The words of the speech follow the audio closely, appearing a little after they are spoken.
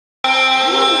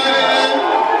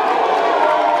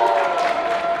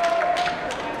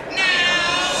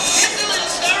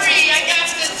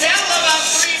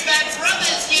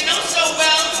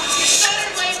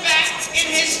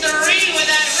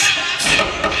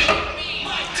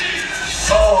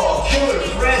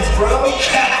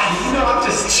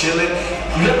chilling.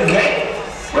 You got the game?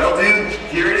 Well, dude,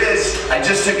 here it is. I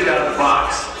just took it out of the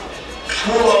box.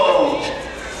 Whoa!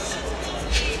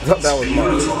 That was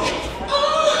beautiful.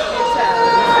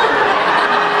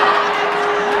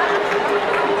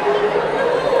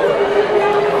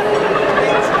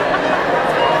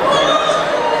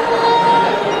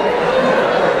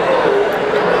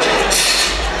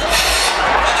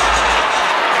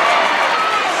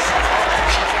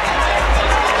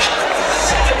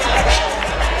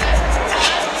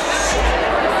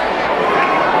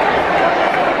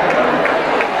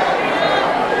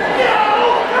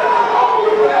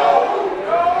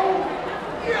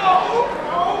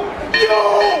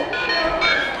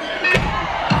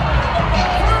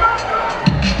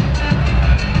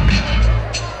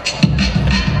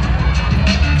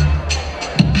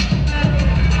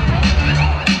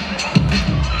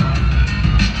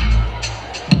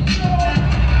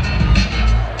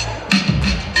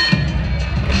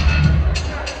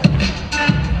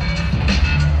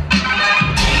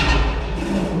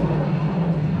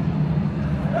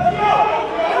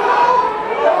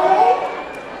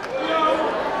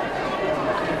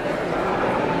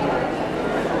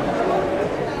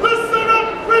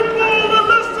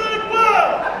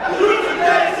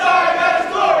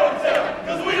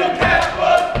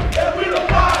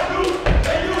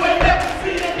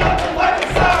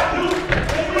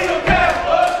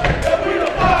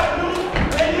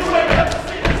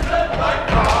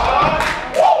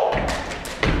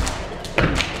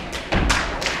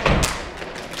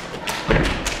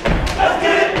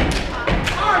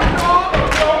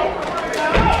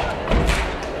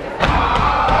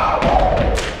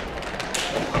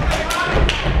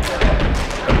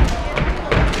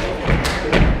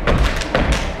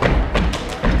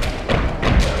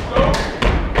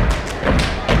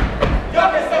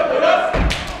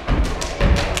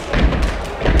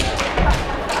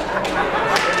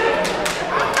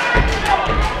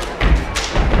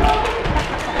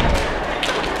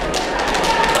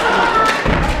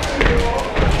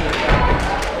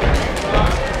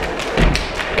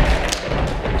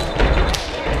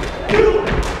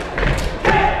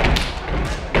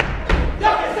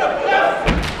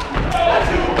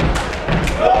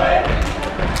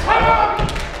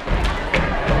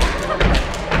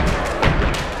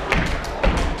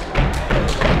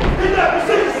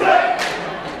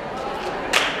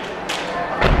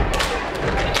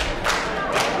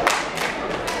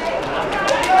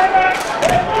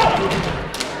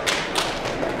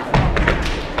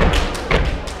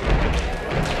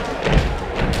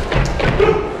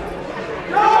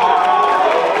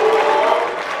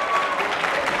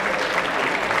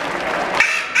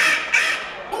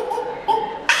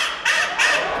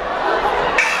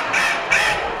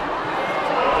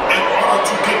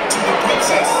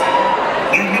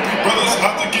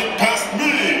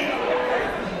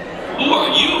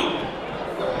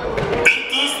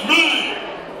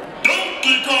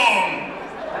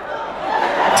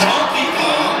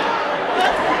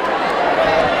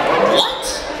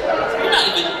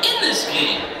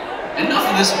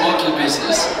 this Milwaukee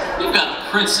business. We've got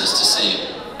a princess to save.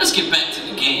 Let's get back to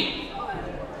the game.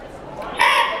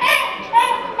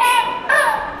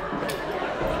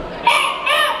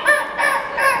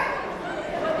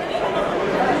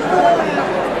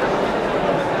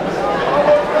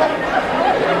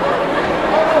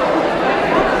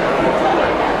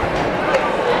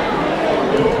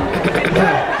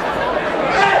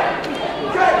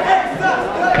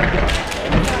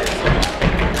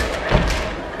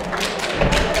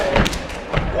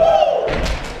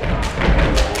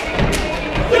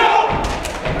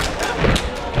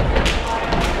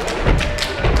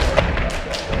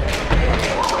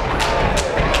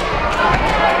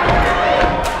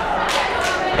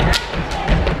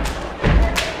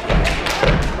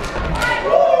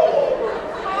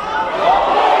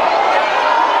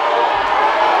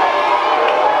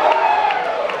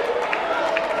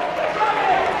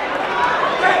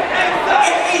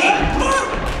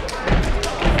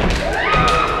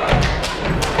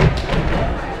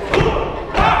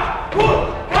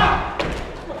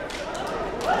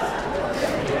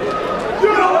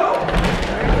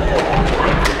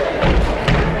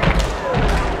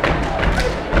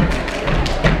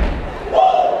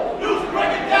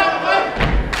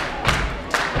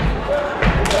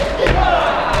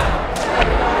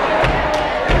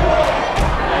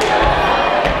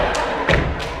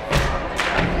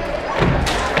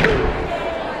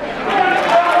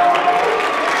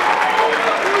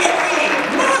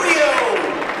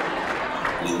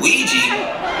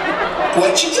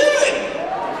 What you doing?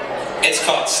 It's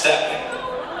called stepping.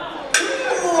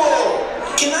 Cool.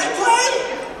 Can I play?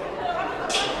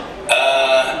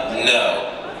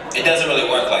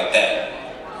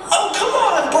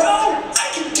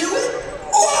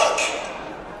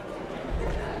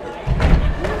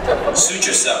 Suit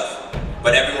yourself.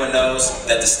 But everyone knows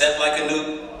that to step like a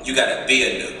noob, you gotta be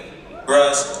a noob.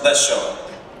 Bruhs, let's show 'em.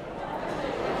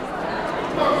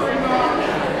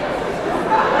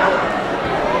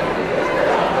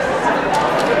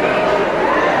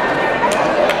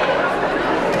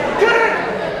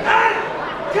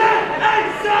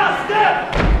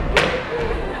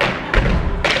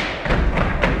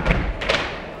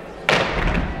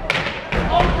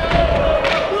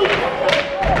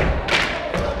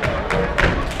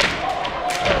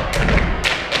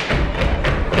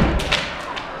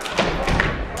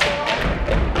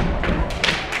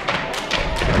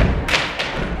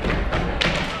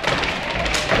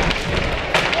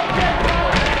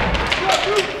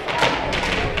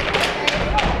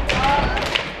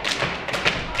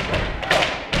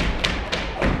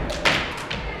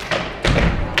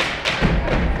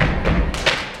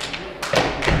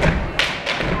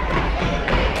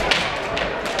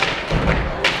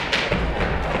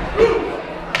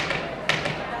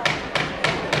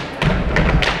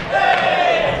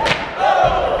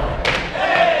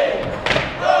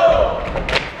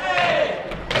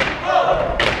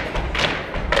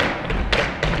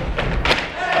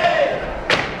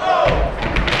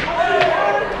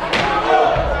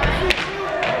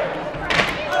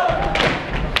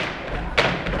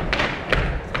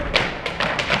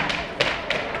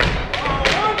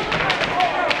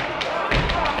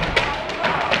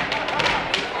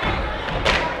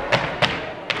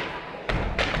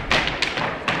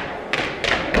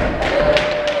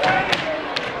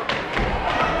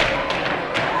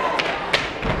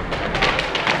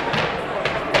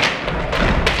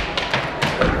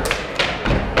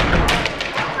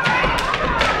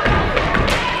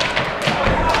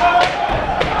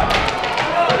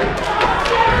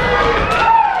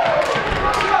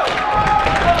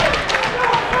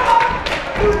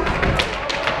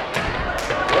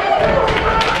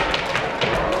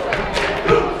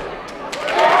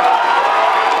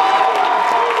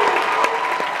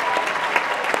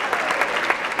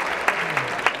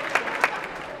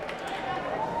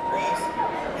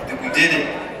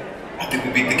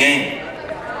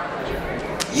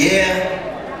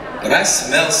 Yeah, but I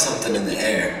smell something in the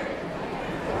air.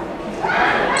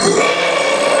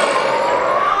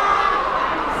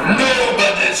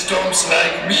 Nobody stomps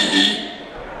like me.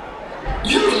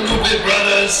 You Nube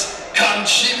brothers can't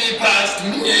shimmy past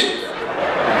me.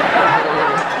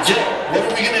 Yeah, what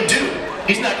are we gonna do?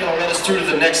 He's not gonna let us through to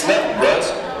the next level,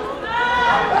 bros.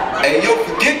 Hey, yo,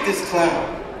 forget this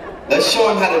clown. Let's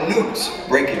show him how the nukes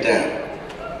break it down.